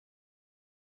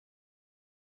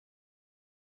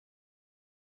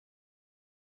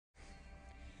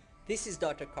This is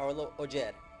Dr. Carlo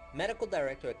Oger, Medical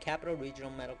Director at Capital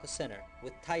Regional Medical Center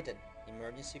with Titan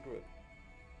Emergency Group.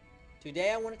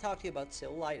 Today I want to talk to you about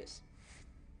cellulitis.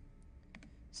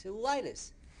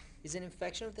 Cellulitis is an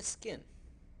infection of the skin.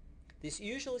 This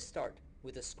usually starts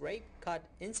with a scrape, cut,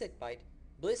 insect bite,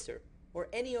 blister, or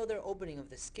any other opening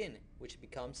of the skin which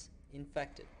becomes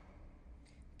infected.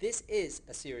 This is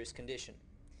a serious condition.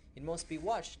 It must be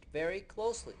watched very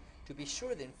closely to be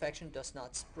sure the infection does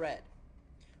not spread.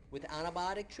 With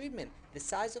antibiotic treatment, the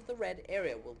size of the red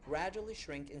area will gradually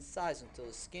shrink in size until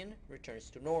the skin returns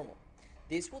to normal.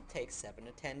 This will take 7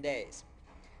 to 10 days.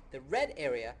 The red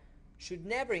area should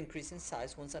never increase in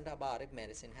size once antibiotic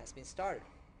medicine has been started.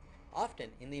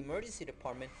 Often, in the emergency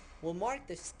department, we'll mark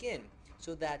the skin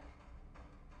so that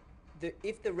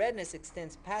if the redness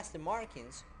extends past the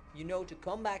markings, you know to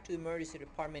come back to the emergency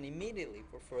department immediately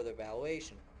for further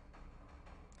evaluation.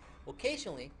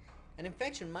 Occasionally, an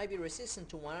infection might be resistant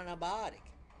to one antibiotic,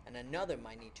 and another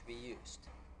might need to be used.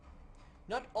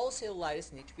 Not all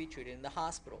cellulitis need to be treated in the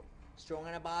hospital. Strong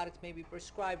antibiotics may be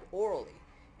prescribed orally,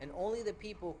 and only the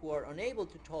people who are unable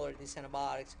to tolerate these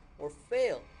antibiotics or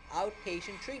fail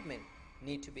outpatient treatment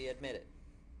need to be admitted.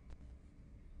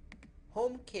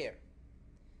 Home care.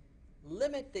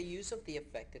 Limit the use of the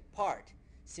affected part,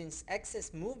 since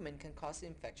excess movement can cause the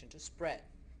infection to spread.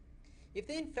 If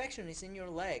the infection is in your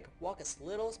leg, walk as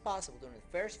little as possible during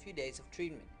the first few days of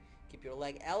treatment. Keep your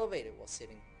leg elevated while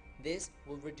sitting. This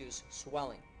will reduce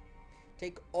swelling.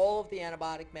 Take all of the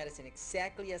antibiotic medicine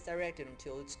exactly as directed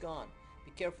until it's gone.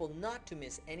 Be careful not to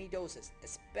miss any doses,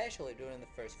 especially during the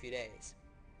first few days.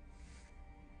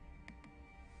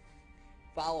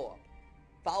 Follow-up.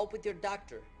 Follow up with your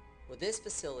doctor or this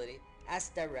facility as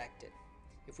directed.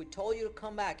 If we told you to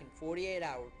come back in 48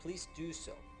 hours, please do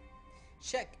so.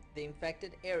 Check the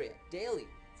infected area daily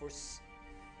for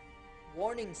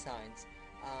warning signs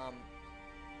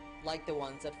like the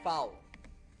ones that follow.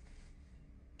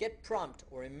 Get prompt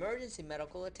or emergency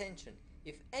medical attention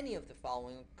if any of the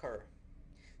following occur: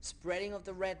 spreading of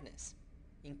the redness,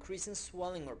 increase in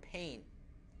swelling or pain,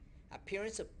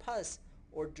 appearance of pus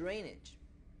or drainage,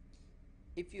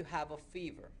 if you have a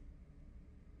fever.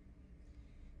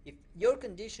 If your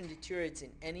condition deteriorates in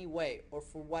any way or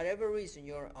for whatever reason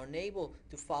you are unable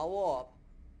to follow up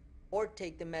or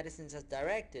take the medicines as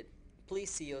directed,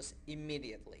 please see us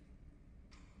immediately.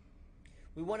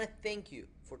 We want to thank you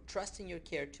for trusting your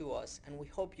care to us, and we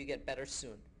hope you get better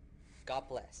soon. God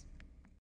bless.